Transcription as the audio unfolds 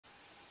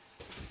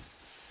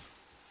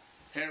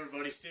Hey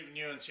everybody, Stephen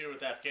Ewens here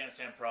with the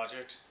Afghanistan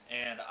Project,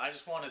 and I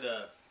just wanted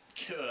to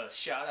give a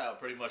shout out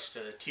pretty much to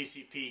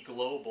TCP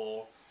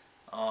Global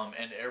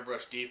and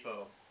Airbrush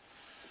Depot.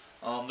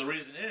 The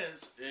reason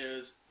is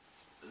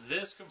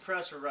this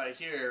compressor right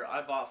here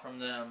I bought from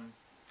them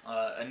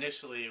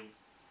initially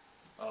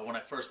when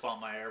I first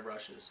bought my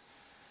airbrushes,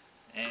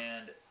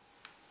 and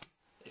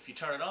if you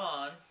turn it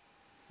on,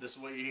 this is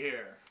what you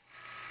hear.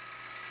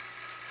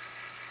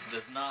 It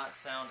does not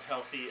sound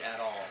healthy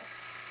at all.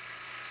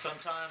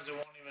 Sometimes it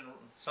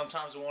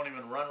won't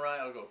even run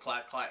right. It'll go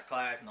clack, clack,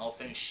 clack, and the whole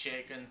thing's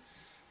shaking,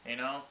 you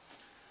know.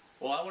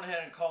 Well, I went ahead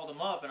and called them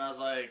up, and I was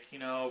like, I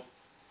know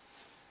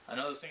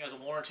this thing has a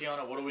warranty on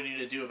it. What do we need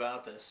to do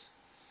about this?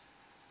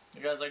 The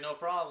guy's like, no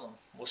problem.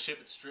 We'll ship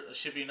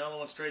you another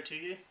one straight to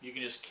you. You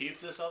can just keep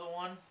this other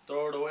one,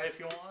 throw it away if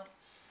you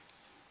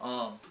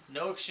want.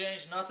 No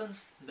exchange, nothing.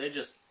 They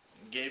just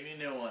gave me a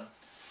new one.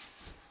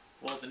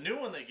 Well, the new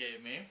one they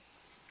gave me,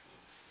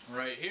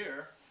 right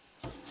here,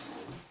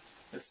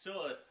 it's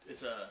a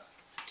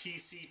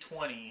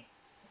TC-20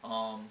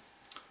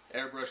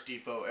 Airbrush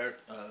Depot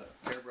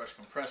airbrush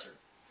compressor,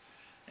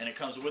 and it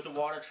comes with a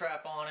water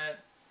trap on it.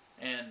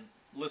 And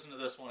listen to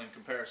this one in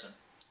comparison.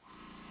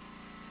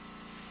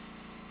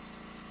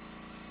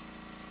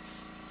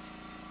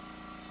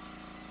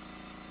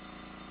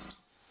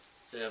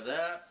 So you have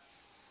that,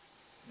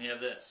 and you have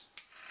this.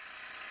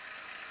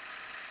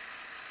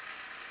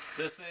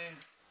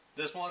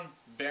 This one,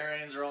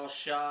 bearings are all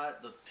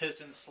shot, the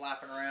piston's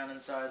slapping around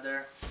inside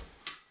there.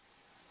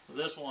 So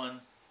this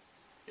one,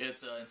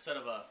 it's instead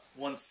of a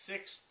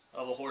 1/6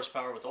 of a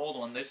horsepower with the old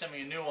one, they sent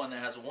me a new one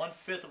that has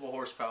 1/5 of a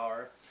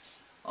horsepower,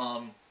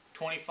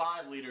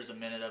 25 liters a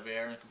minute of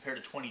air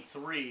compared to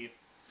 23.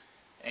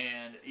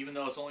 And even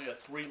though it's only a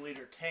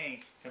 3-liter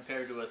tank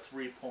compared to a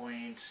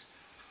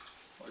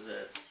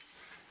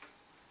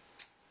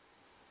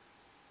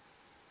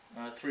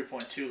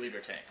 3.2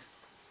 liter tank.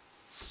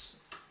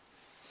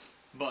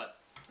 But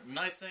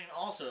nice thing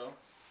also,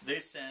 they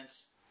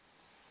sent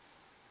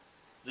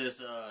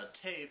this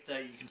tape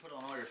that you can put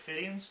on all your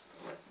fittings,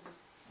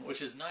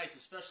 which is nice,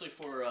 especially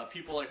for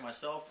people like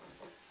myself,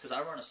 because I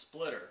run a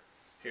splitter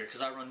here, because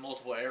I run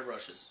multiple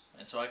airbrushes,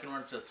 and so I can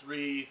run to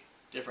 3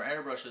 different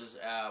airbrushes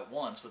at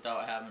once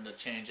without having to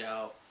change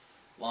out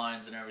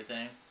lines and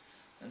everything.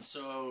 And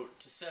so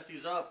to set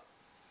these up,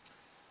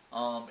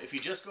 if you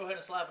just go ahead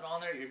and slap it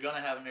on there, you're going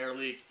to have an air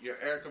leak. Your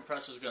air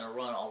compressor is going to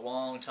run a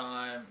long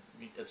time.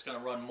 It's going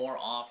to run more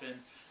often,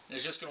 and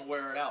it's just going to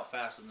wear it out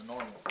faster than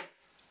normal.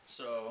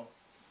 So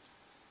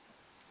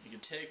you can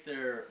take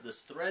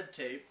this thread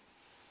tape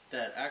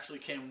that actually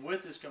came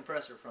with this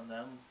compressor from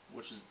them,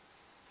 which is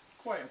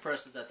quite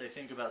impressive that they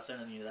think about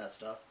sending you that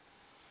stuff,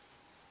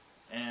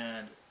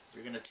 and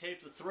you're going to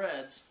tape the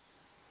threads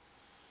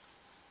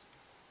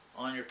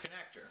on your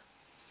connector.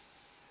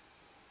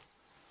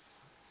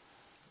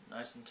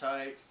 Nice and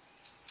tight.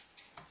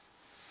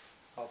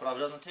 Pop it off.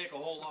 It doesn't take a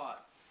whole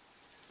lot.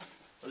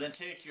 But then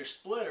take your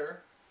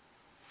splitter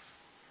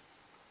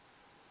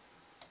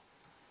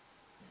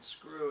and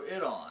screw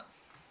it on.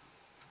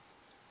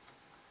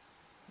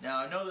 Now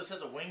I know this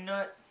has a wing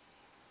nut,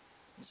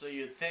 and so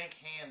you'd think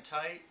hand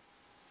tight,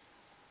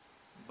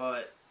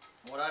 but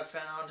what I've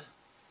found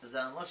is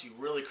that unless you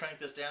really crank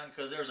this down,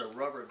 because there's a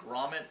rubber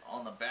grommet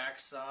on the back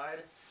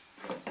side,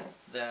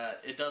 that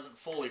it doesn't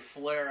fully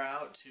flare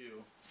out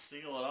to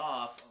seal it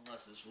off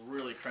unless it's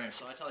really cranked.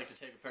 So I like to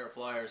take a pair of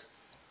pliers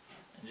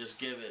and just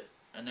give it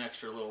an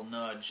extra little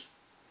nudge,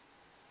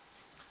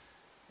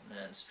 and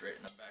then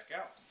straighten them back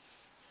out.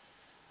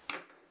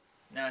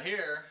 Now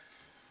here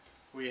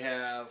we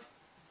have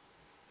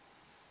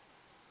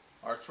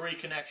our 3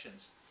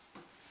 connections,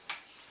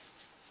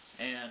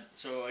 and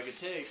so I could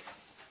take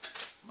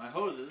my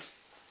hoses,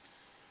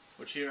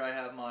 which here I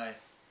have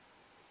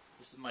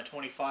this is my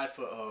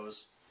 25-foot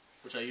hose,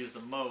 which I use the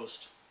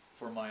most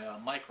for my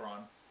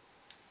micron.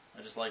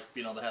 I just like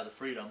being able to have the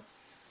freedom.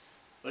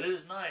 But it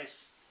is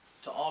nice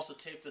to also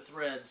tape the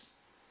threads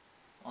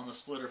on the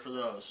splitter for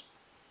those.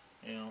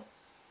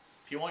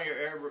 If you want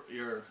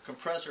your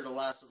compressor to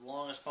last as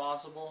long as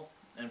possible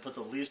and put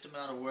the least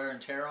amount of wear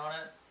and tear on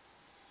it,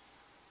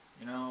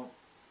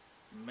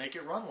 make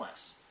it run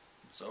less.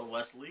 So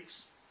less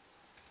leaks,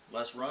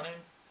 less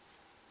running,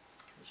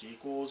 which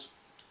equals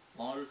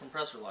longer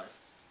compressor life.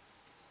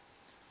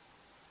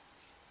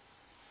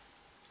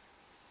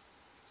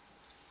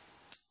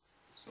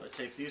 So I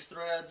take these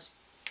threads,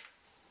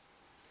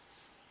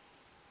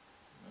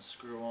 and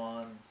screw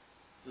on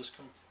this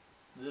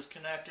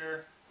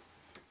connector,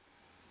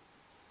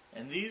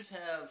 and these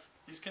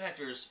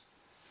connectors,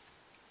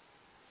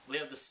 they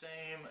have the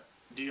same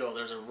deal.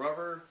 There's a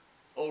rubber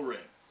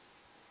O-ring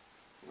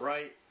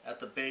right at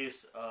the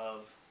base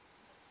of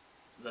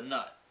the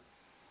nut,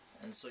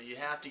 and so you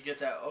have to get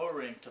that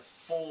O-ring to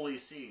fully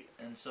seat.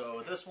 And so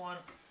with this one,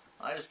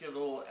 I just give it a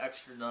little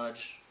extra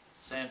nudge.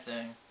 Same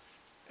thing.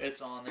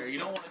 It's on there. You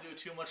don't want to do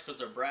too much because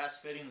they're brass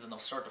fittings and they'll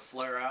start to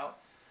flare out,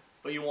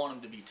 but you want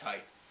them to be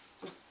tight.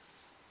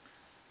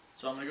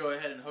 So I'm going to go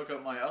ahead and hook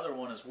up my other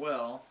one as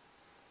well.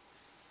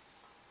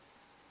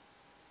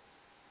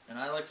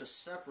 like to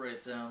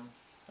separate them.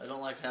 I don't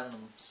like having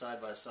them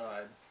side by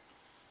side.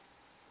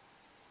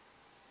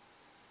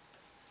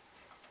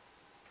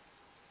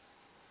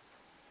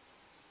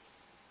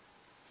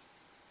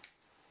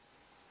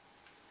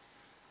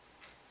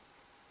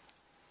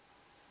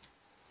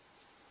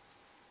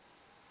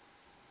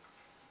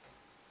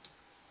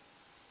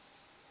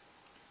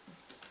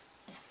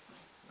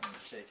 I'm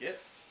going to take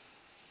it.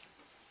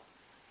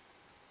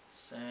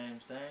 Same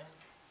thing.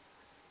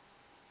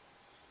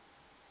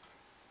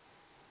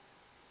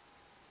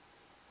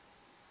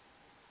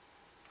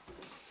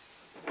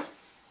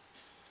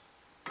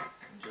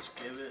 And just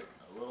give it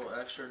a little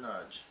extra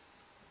nudge.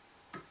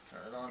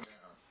 Turn it on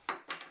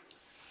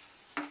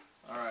down.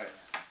 Alright.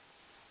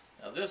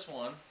 Now this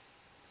one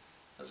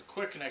has a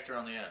quick connector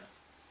on the end.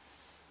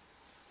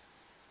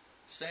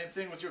 Same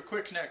thing with your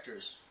quick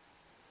connectors.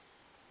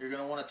 You're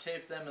going to want to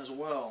tape them as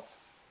well.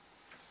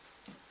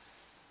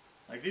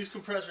 Like these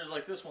compressors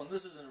like this one,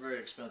 this isn't a very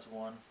expensive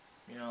one.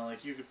 You know,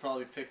 like you could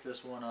probably pick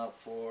this one up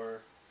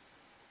for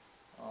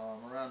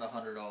around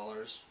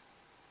 $100.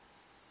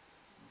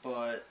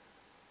 But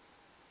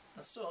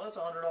that's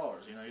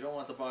 $100. You know, you don't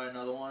want to buy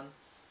another one.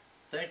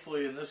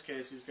 Thankfully, in this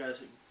case, these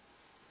guys,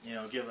 you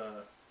know, give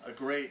a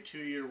great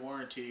 2-year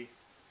warranty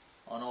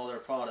on all their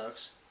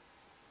products.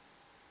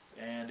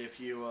 And if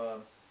you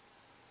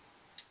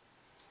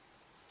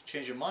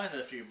change your mind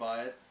after you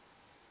buy it,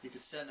 you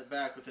could send it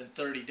back within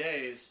 30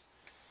 days,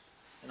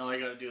 and all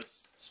you got to do is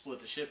split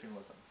the shipping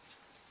with them.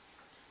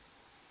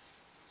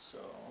 So,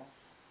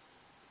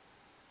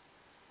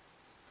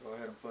 go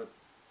ahead and put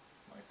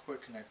my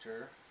quick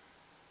connector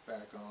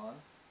back on.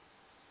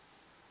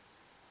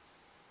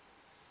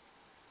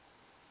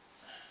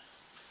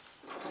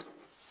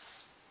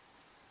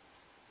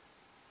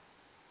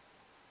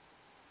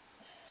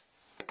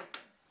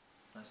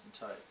 Nice and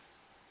tight.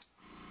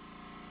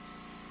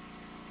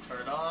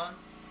 Turn it on.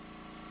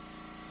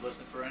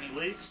 Listen for any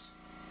leaks.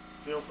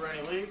 Feel for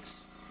any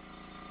leaks.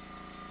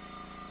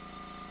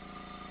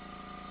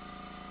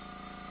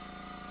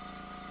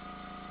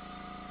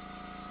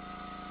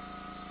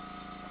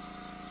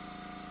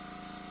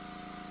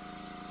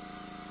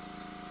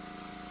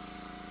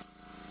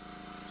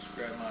 Just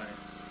grab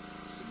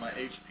this is my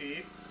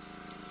HP.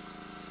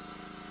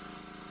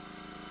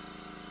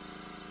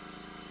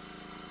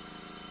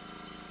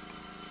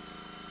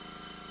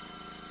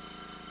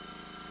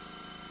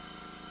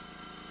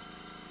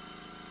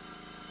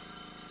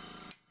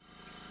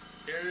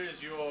 Here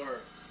is your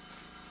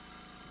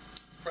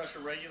pressure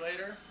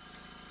regulator.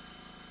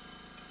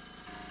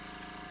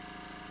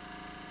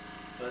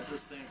 Let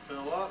this thing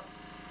fill up.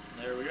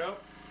 There we go.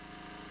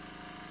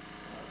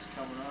 That's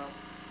coming up.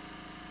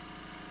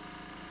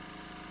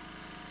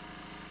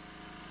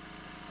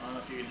 I don't know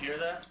if you can hear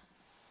that.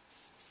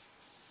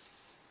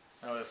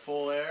 Now we have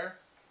full air.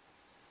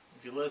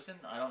 If you listen,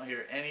 I don't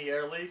hear any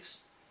air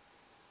leaks.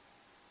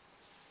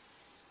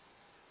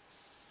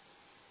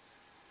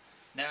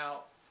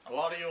 Now, a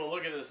lot of you will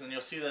look at this and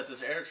you'll see that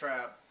this air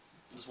trap,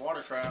 this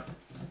water trap,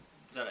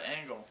 is at an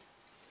angle,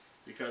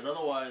 because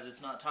otherwise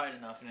it's not tight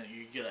enough and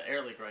you get an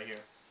air leak right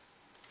here.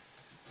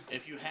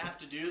 If you have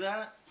to do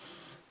that,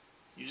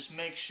 you just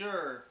make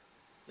sure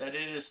that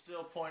it is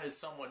still pointed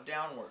somewhat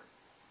downward.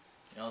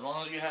 You know, as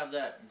long as you have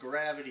that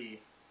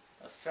gravity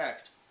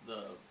effect,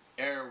 the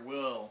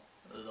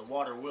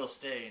water will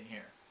stay in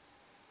here.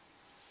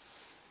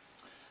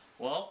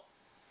 Well,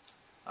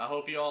 I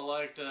hope you all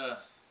liked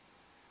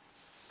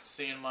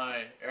seeing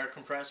my air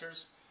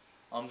compressors.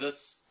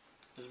 This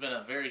has been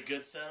a very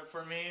good setup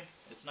for me.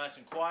 It's nice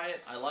and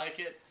quiet. I like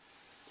it.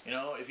 You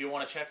know, if you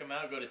want to check them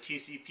out, go to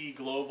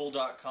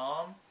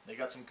TCPGlobal.com. They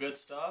got some good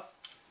stuff,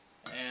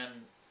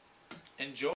 and enjoy.